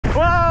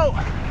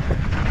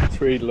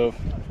Tweedlove,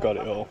 got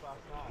it all.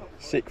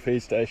 Sick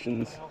feed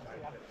stations,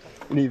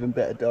 and even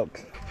better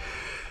dogs.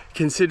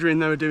 Considering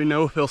they were doing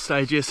no uphill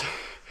stages,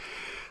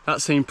 that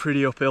seemed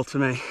pretty uphill to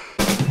me.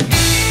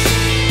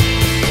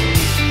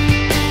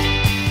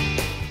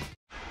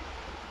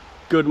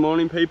 Good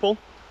morning, people.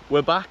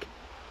 We're back.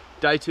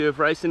 Day 2 of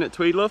racing at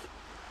Tweedlove.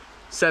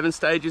 7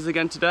 stages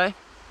again today.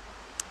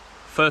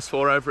 First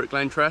 4 over at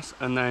Glentress,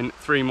 and then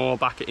 3 more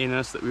back at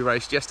Innes that we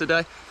raced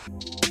yesterday.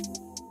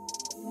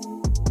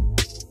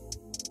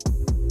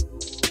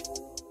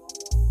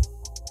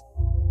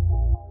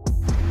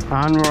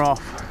 And we're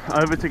off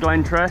over to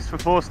Glentress for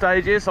 4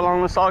 stages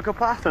along the cycle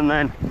path, and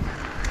then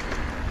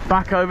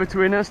back over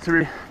to Innes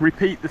to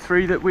repeat the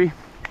 3 that we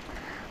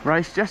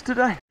raced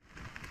yesterday.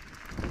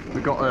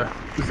 We've got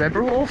a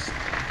zebra horse.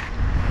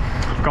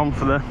 I've gone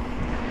for the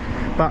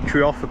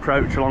battery off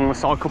approach along the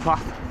cycle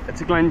path. Get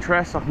to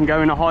Glentress, I can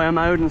go in a higher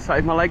mode and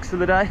save my legs for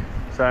the day.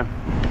 So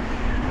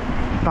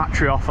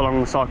battery off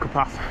along the cycle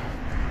path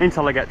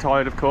until I get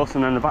tired, of course,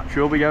 and then the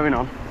battery will be going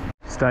on.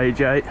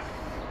 Stage 8.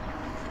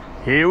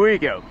 Here we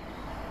go.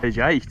 Stage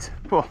 8.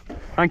 Oh,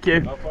 thank you.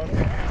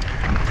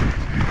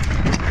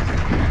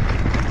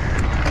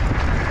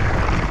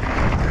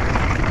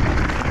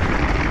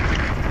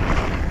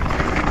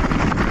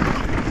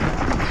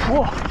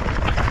 Whoa.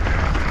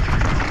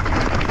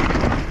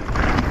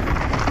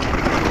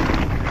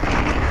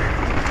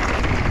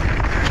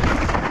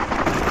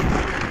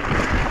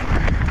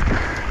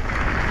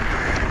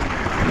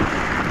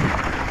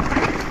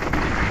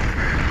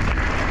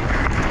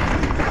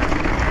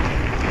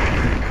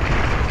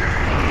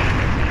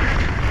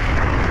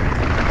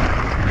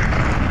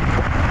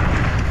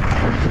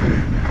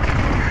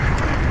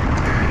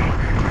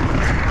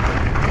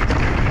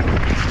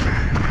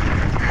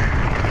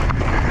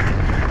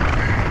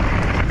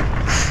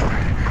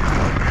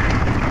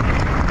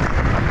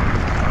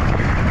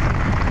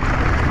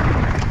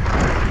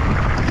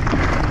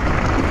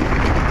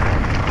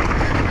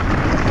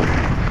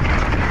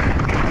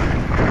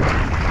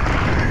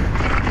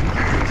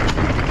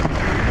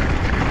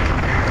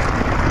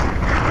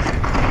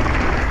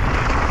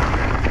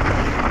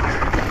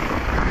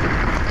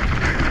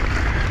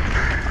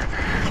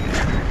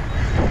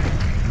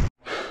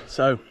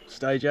 So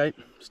stage 8,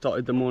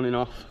 started the morning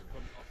off,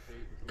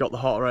 got the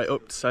heart rate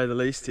up to say the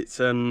least. It's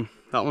that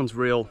one's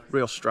real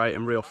straight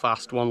and real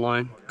fast, one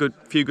line.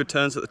 Few good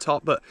turns at the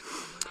top, but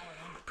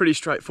pretty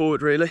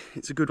straightforward really.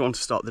 It's a good one to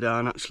start the day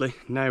on actually.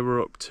 Now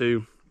we're up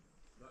to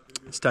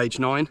stage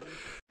 9,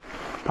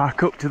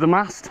 back up to the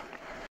mast.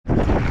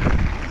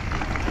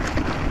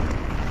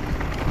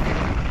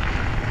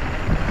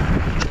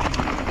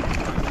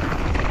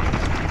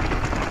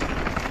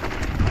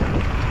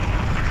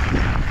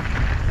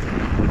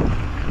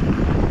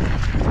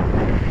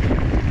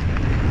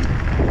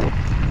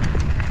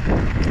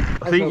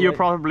 I think you're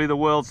probably the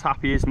world's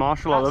happiest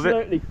marshal. I love it.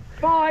 Absolutely.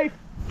 5,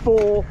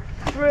 4,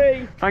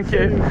 3. Thank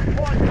you. 2,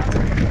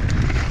 1.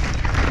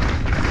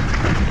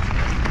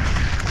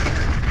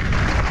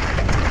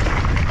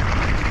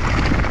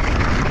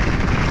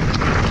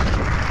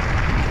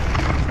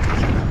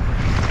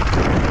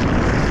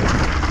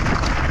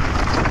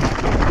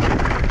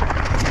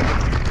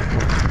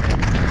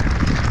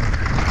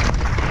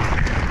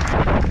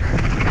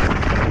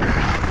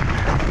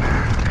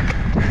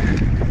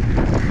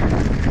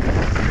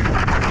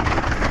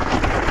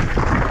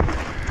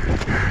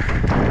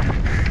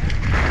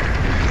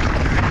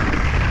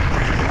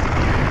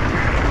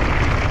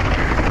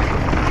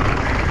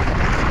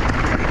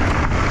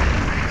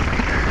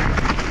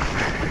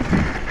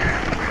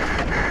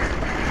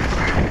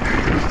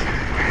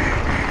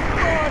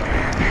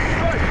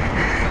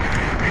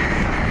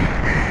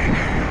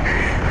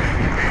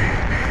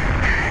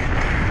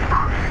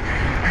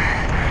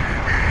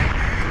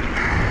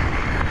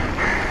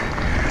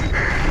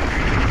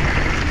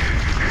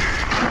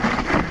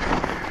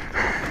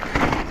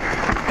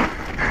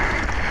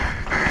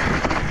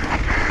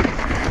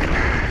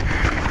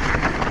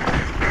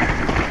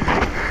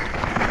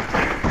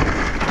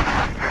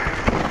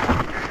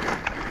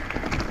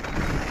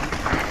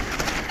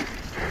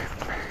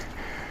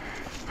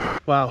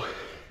 Wow,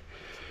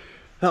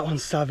 that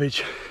one's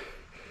savage.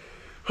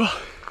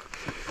 Oh,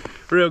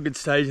 real good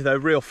stage though,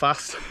 real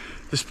fast.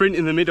 The sprint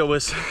in the middle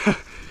was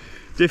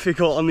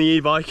difficult on the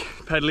e-bike,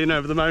 pedaling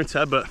over the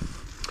motor, but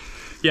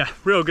yeah,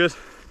 real good.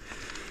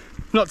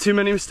 Not too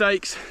many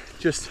mistakes,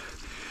 just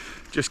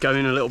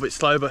going a little bit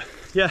slow, but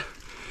yeah,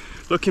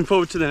 looking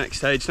forward to the next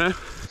stage now.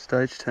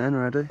 Stage 10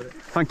 ready.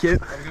 Thank you.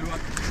 Have a good one.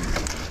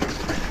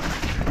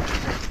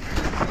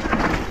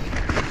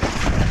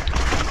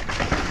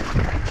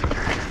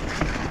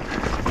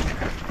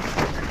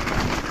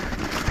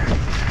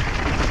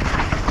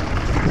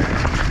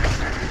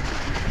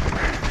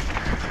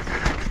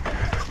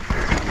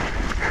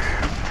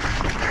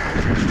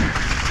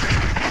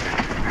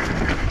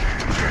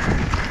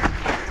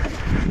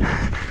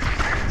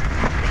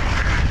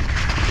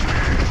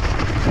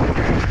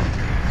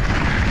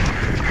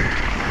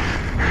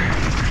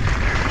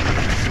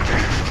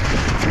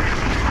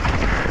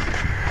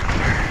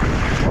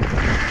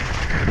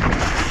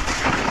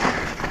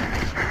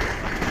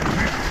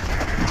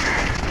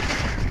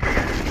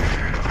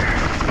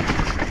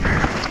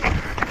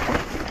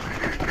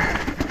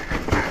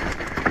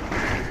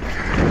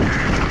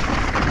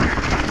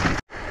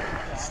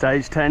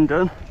 stage 10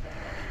 done.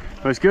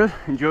 It was good,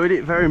 enjoyed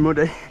it, very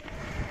muddy.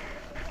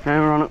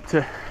 Now we're on up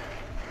to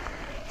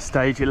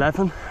stage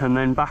 11 and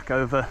then back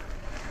over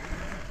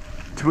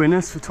to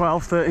winners for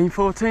 12, 13,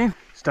 14.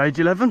 Stage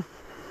 11,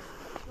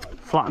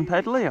 flat and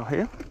pedally out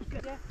here.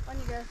 Yeah, on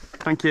you go.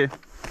 Thank you.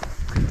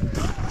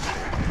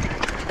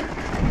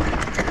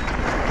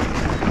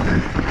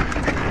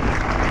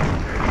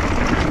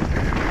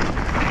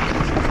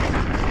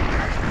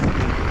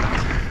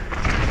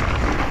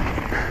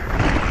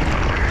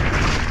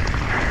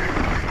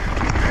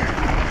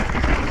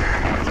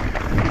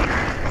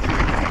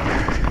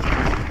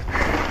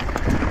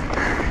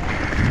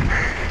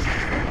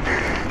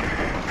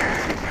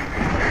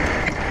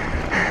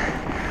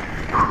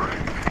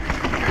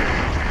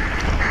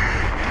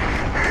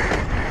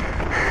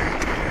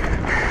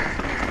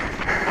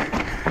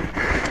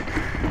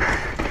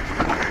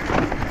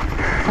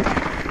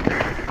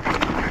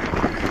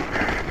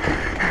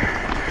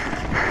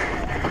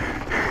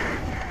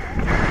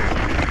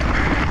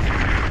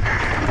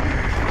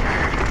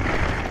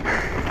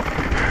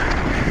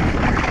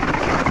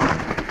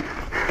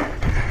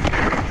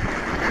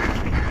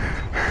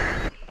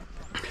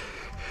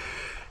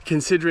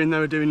 Considering they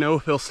were doing no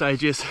uphill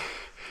stages,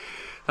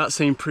 that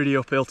seemed pretty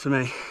uphill to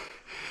me.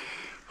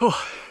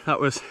 Oh, that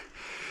was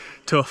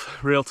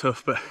tough, real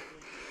tough, but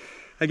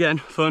again,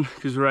 fun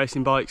because we're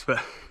racing bikes.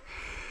 But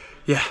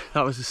yeah,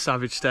 that was a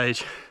savage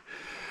stage.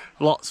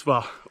 Lots,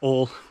 well,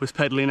 all was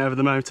pedalling over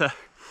the motor.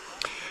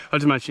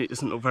 I'd imagine it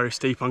doesn't look very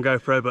steep on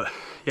GoPro, but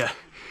yeah,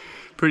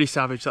 pretty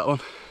savage that one.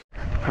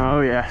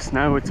 Oh yes,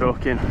 now we're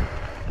talking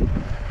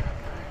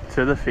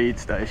to the feed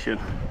station.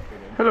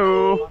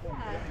 Hello,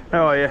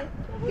 how are you?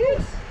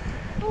 Good.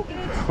 Oh, good.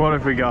 What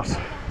have we got?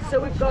 So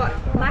we've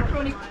got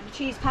macaroni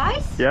cheese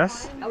pies.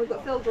 Yes? And we've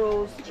got filled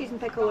rolls, cheese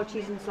and pickle or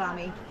cheese and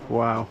salami.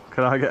 Wow,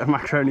 could I get a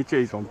macaroni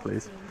cheese one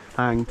please?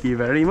 Thank you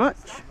very much.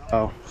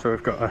 Oh, so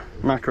we've got a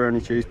macaroni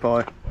cheese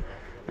pie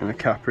and a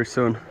Capri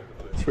Sun.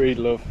 Tweed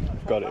love,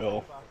 got it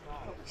all.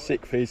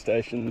 Sick feed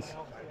stations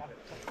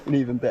and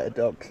even better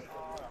dogs.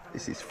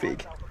 This is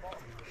Fig.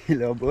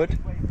 Hello bud.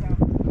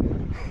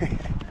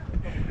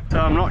 So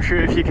I'm not sure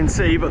if you can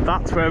see, but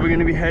that's where we're going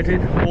to be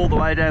heading, all the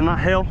way down that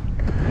hill,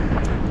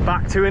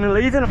 back to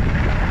Innerleithen.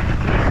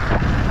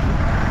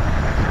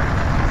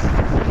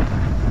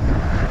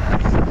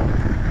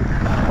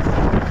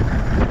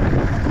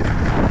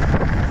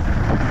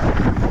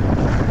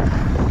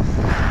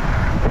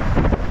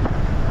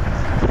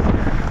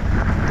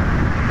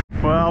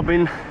 Well, I've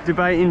been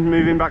debating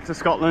moving back to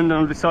Scotland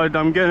and I've decided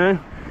I'm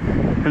gonna,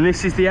 and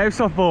this is the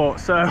house I've bought.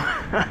 So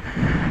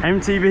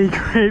MTB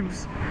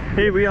cribs.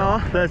 Here we are,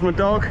 there's my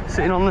dog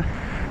sitting on the...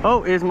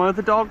 Oh, here's my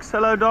other dogs.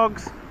 Hello,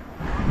 dogs.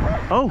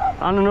 Oh,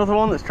 and another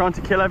one that's trying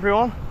to kill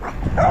everyone.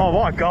 Oh,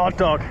 what a guard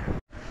dog.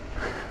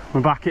 We're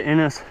back at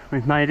Inners,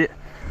 we've made it.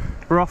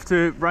 We're off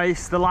to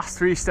race the last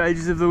 3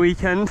 stages of the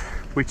weekend,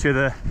 which are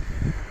the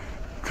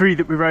 3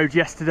 that we rode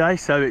yesterday.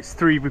 So it's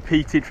 3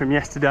 repeated from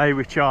yesterday,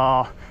 which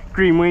are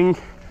Green Wing,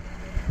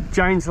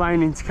 Janes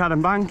Lane into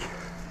Cadden Bank,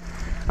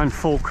 and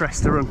Full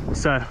Cresta Run.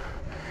 So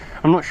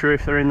I'm not sure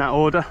if they're in that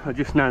order, I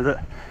just know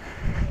that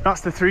that's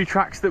the 3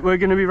 tracks that we're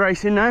going to be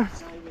racing now.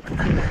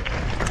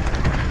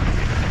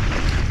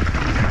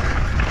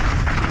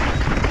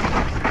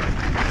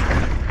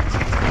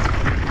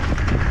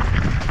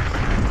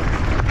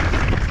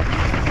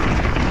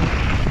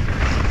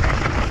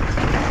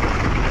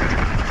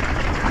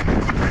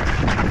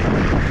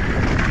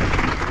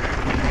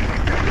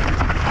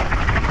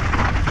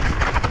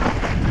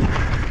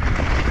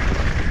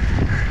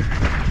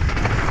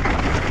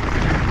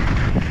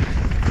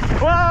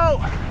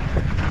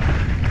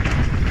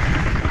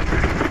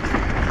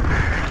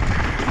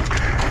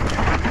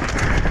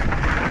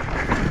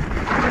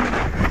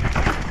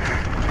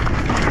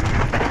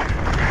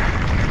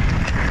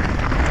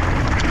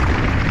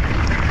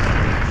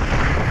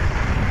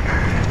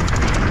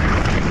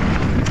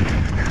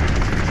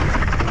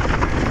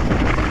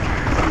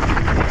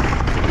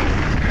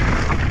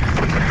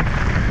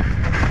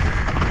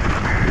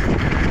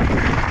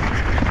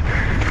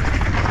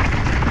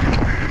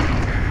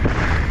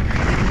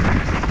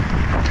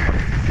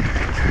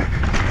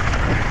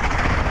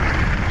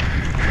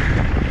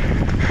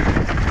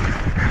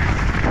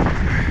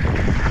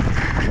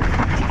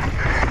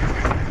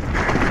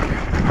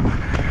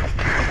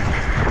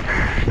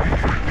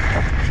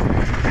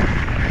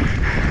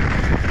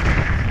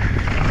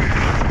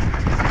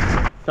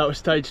 That was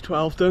stage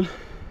 12 done.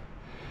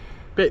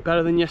 Bit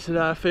better than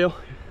yesterday, I feel,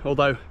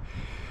 although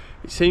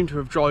it seemed to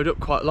have dried up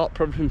quite a lot,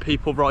 probably from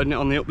people riding it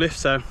on the uplift,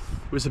 so it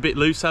was a bit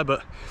looser.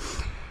 But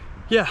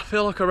yeah, I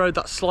feel like I rode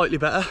that slightly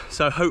better,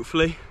 so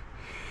hopefully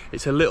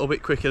it's a little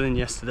bit quicker than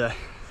yesterday.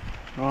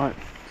 Right,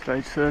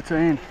 stage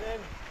 13.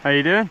 How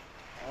you doing?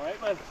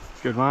 Alright, man.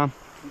 Good, man.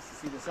 Nice to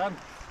see the sun.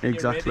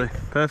 Exactly.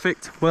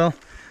 Perfect. Well,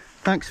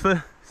 thanks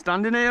for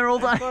standing here all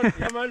day.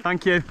 Yeah, man.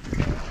 Thank you.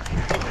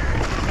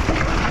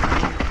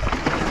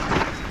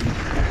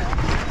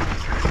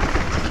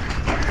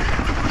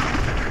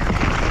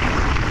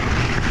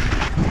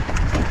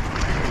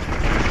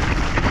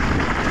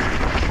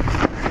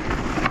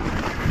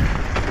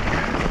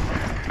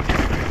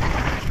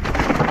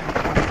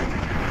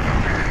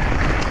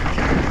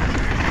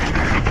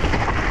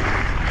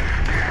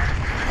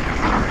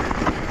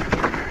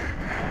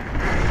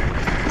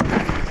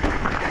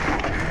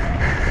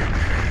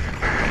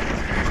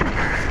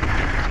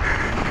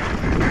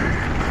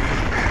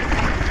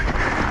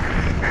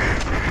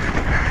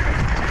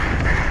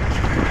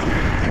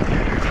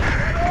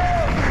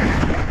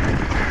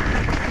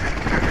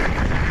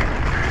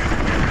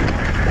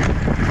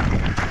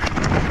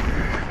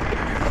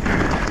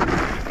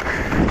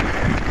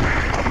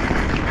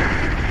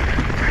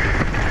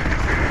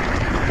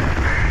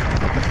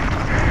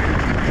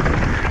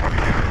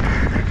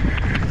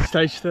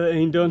 Stage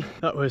 13 done.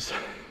 That was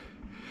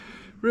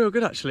real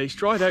good actually. It's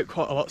dried out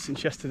quite a lot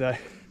since yesterday,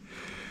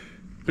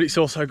 but it's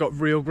also got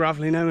real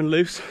gravelly now and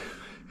loose,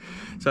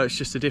 so it's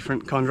just a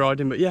different kind of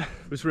riding. But yeah,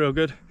 it was real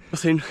good.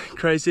 Nothing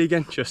crazy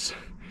again, just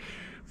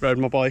rode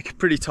my bike.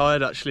 Pretty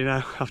tired actually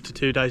now after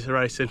 2 days of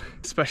racing,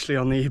 especially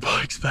on the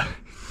e-bikes. But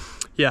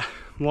yeah,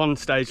 one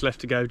stage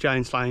left to go,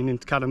 James Lane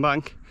into Cadden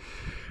Bank,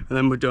 and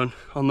then we're done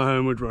on the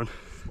homeward run.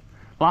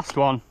 Last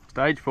one,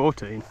 stage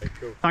 14. Okay,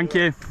 cool. Thank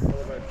you.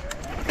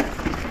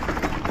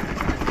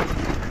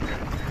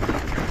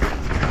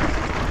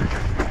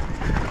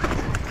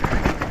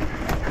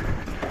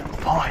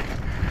 Bye.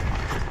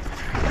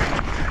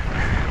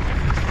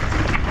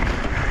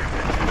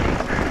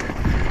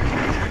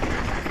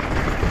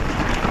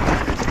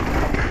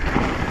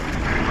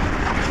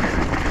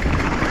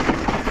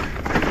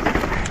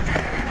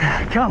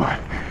 Come on,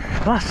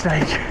 last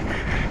stage.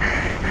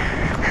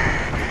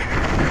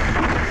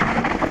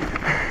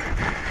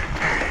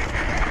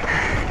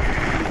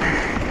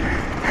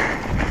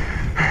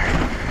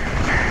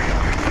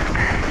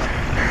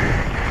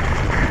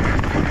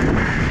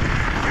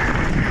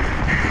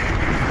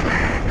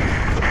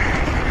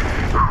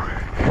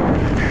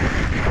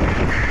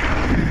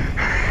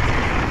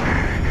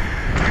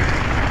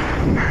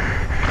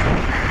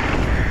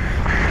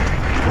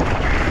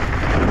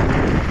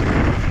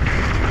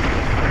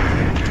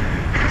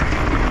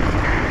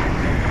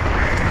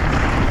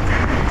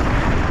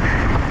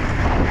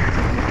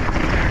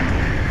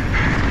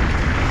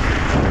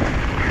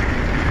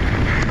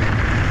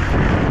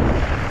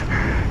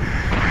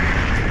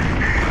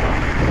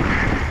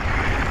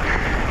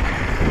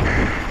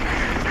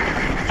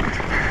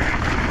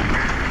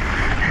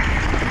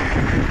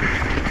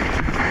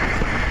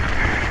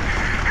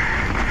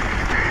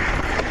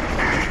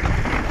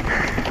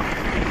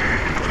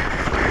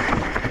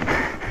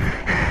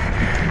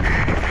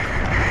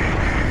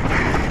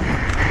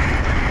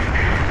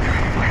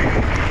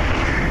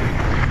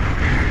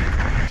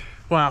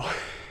 Wow,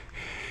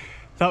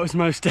 that was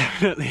most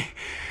definitely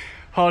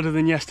harder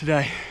than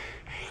yesterday.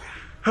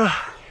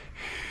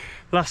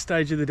 Last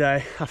stage of the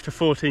day after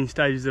 14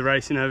 stages of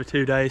racing over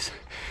 2 days.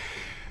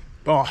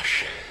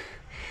 Gosh,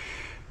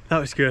 that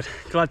was good.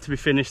 Glad to be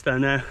finished though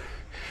now.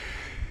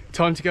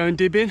 Time to go and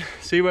dib in,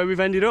 see where we've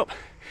ended up.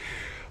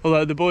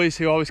 Although the boys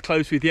who I was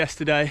close with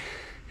yesterday,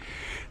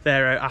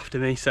 they're out after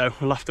me, so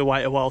we'll have to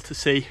wait a while to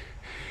see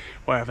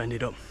where I've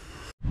ended up.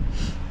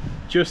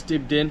 Just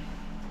dibbed in.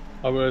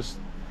 I was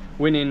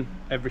winning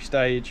every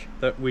stage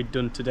that we'd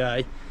done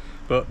today,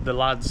 but the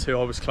lads who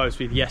I was close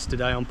with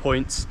yesterday on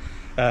points,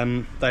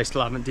 they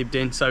still haven't dibbed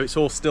in, so it's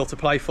all still to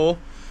play for,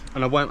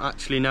 and I won't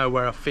actually know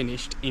where I've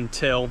finished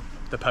until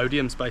the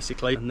podiums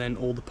basically, and then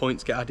all the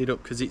points get added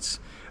up because it's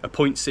a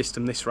point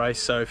system this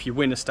race. So if you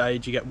win a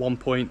stage you get 1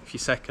 point, if you're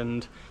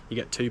second you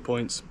get 2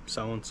 points,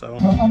 so on so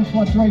on.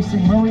 Unplugged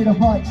Racing Marina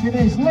Bikes, it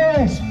is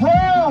Lewis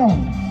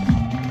Brown.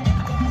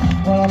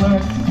 Well,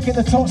 in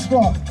the top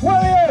spot,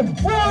 William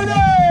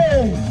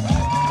Woody.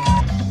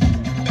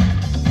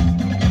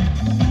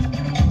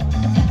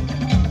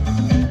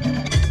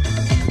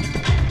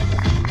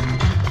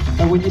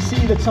 And when you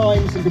see the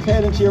times and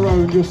compare them to your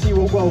own, you'll see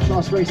what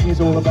world-class racing is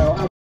all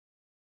about.